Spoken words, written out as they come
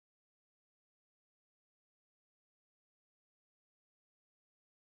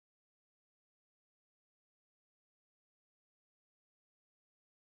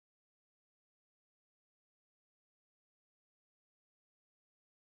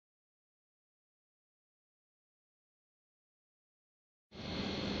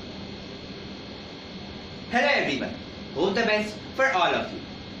Hello everyone, hope the best for all of you.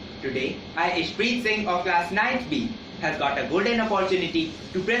 Today, I, Ishpreet Singh of class 9th B, has got a golden opportunity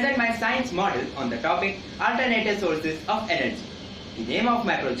to present my science model on the topic alternative sources of energy. The name of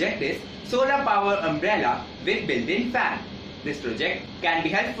my project is Solar Power Umbrella with Built-in Fan. This project can be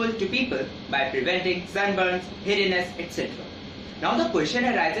helpful to people by preventing sunburns, hairiness, etc. Now the question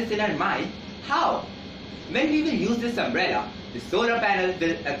arises in our mind, how? When we will use this umbrella, the solar panel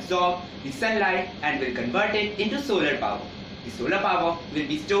will absorb the sunlight and will convert it into solar power. The solar power will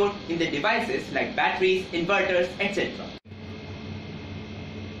be stored in the devices like batteries, inverters, etc.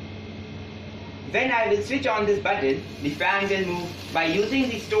 When I will switch on this button, the fan will move by using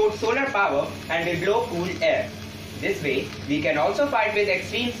the stored solar power and will blow cool air. This way, we can also fight with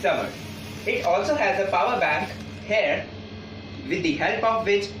extreme summers. It also has a power bank here, with the help of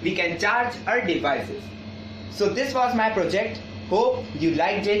which we can charge our devices. So this was my project. Hope you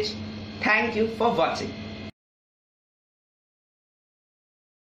liked it. Thank you for watching.